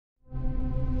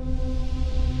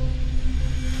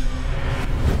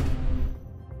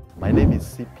My name is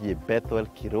CPA Bethel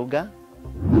Kiruga,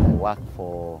 and I work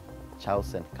for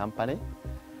Charles & Company.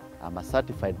 I'm a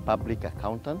certified public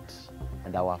accountant,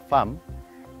 and our firm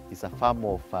is a firm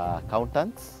of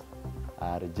accountants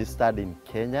registered in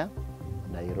Kenya,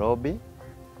 Nairobi.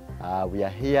 We are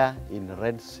here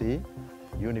in Sea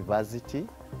University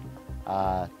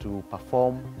to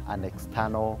perform an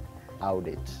external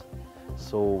audit.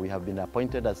 So we have been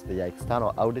appointed as the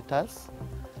external auditors,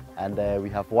 and we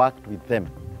have worked with them.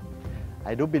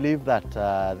 I do believe that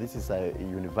this is a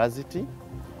university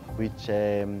which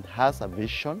has a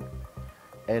vision,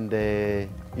 and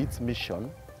its mission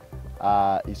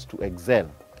is to excel.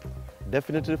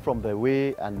 Definitely from the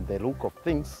way and the look of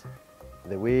things,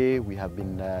 the way we have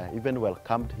been even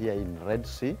welcomed here in Red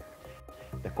Sea,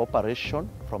 the cooperation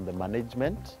from the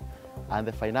management and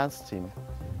the finance team,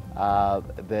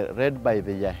 led by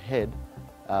the head,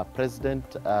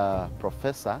 President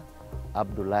Professor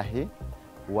Abdullahi,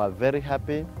 who are very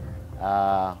happy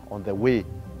on the way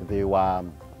they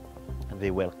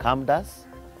welcomed us,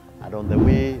 and on the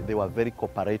way they were very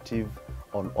cooperative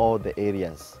on all the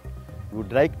areas. We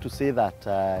would like to say that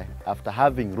after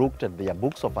having looked at their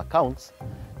books of accounts,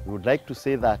 we would like to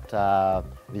say that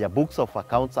their books of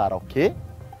accounts are okay,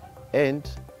 and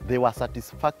they were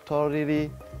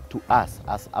satisfactory to us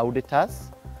as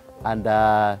auditors, and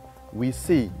we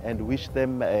see and wish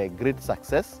them a great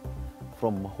success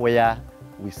from where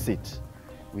we sit.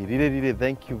 We really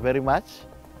thank you very much,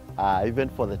 even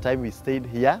for the time we stayed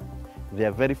here. They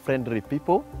are very friendly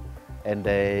people, and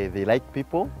they like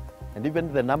people. And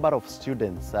even the number of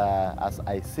students, as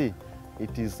I see,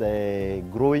 it is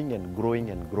growing and growing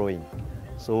and growing.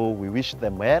 So we wish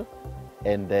them well,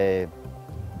 and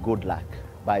good luck.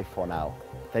 Bye for now.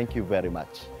 Thank you very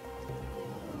much.